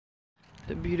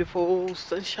The beautiful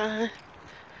sunshine.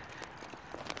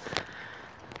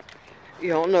 You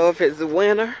don't know if it's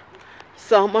winter,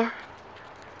 summer,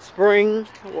 spring.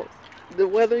 The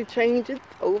weather changes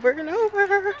over and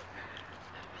over.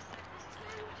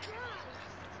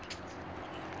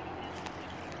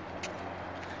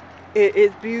 It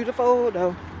is beautiful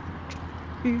though.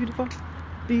 Beautiful,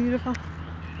 beautiful.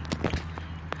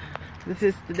 This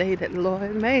is the day that the Lord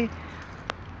has made.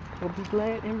 We'll be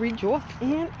glad and rejoice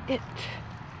in it.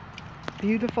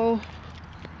 Beautiful.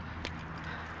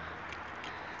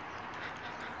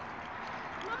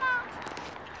 Mama,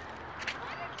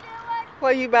 what are you doing?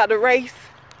 What, you about to race?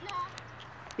 No.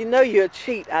 You know you're a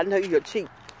cheat. I know you're a cheat.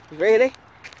 You ready? I'm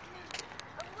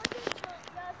looking for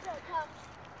Dada.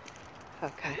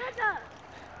 Okay. Dada,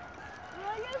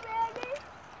 are you ready?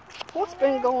 What's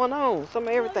been going on? Some of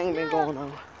everything been going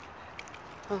on.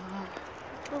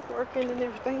 Working and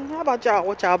everything. How about y'all?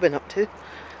 What y'all been up to?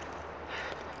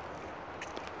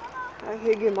 I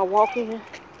here get my walk in.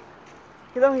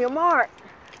 Get on your mark.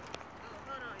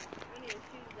 Hold on. We need a shoe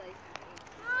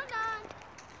Hold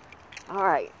on. All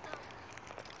right.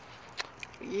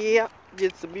 Yep,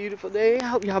 it's a beautiful day. I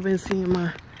hope y'all been seeing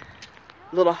my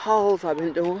little hauls I've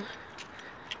been doing.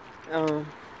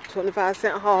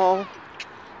 25-cent haul.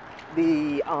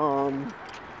 The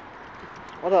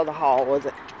what other haul was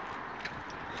it?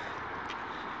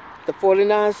 The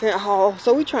 49-cent haul.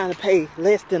 So we trying to pay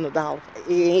less than $1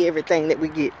 for everything that we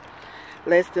get.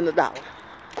 Less than $1.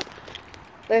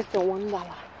 Less than $1.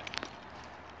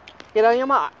 Get on your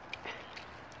mark.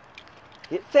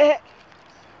 Get set.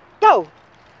 Go.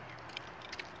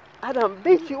 I done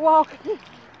beat you walking.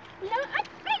 No, I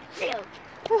beat you.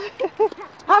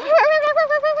 I'm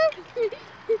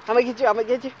gonna get you. I'm gonna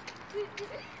get you.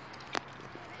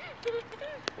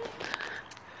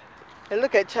 Hey,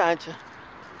 look at Chancha.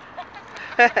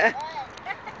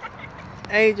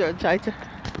 Angel, Chancha.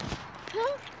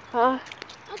 Huh?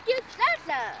 I'll get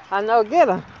Dada. I know, get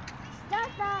her.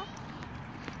 Dada.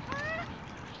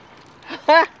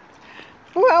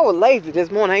 Ooh, I was lazy this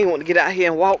morning. I didn't want to get out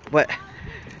here and walk, but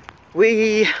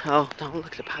oh, don't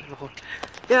look at the pot hole.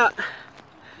 Yeah,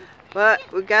 but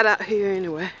we got out here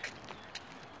anyway.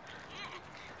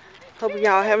 Hope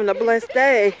y'all having a blessed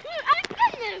day.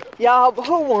 Y'all,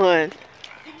 who won?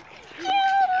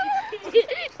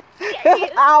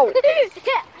 Ow!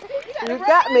 You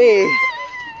got me.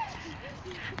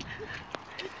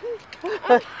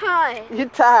 I'm tired. You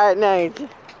tired now, ain't you?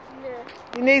 Yeah.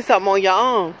 You need something on your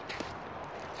arm.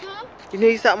 Huh? You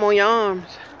need something on your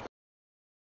arms.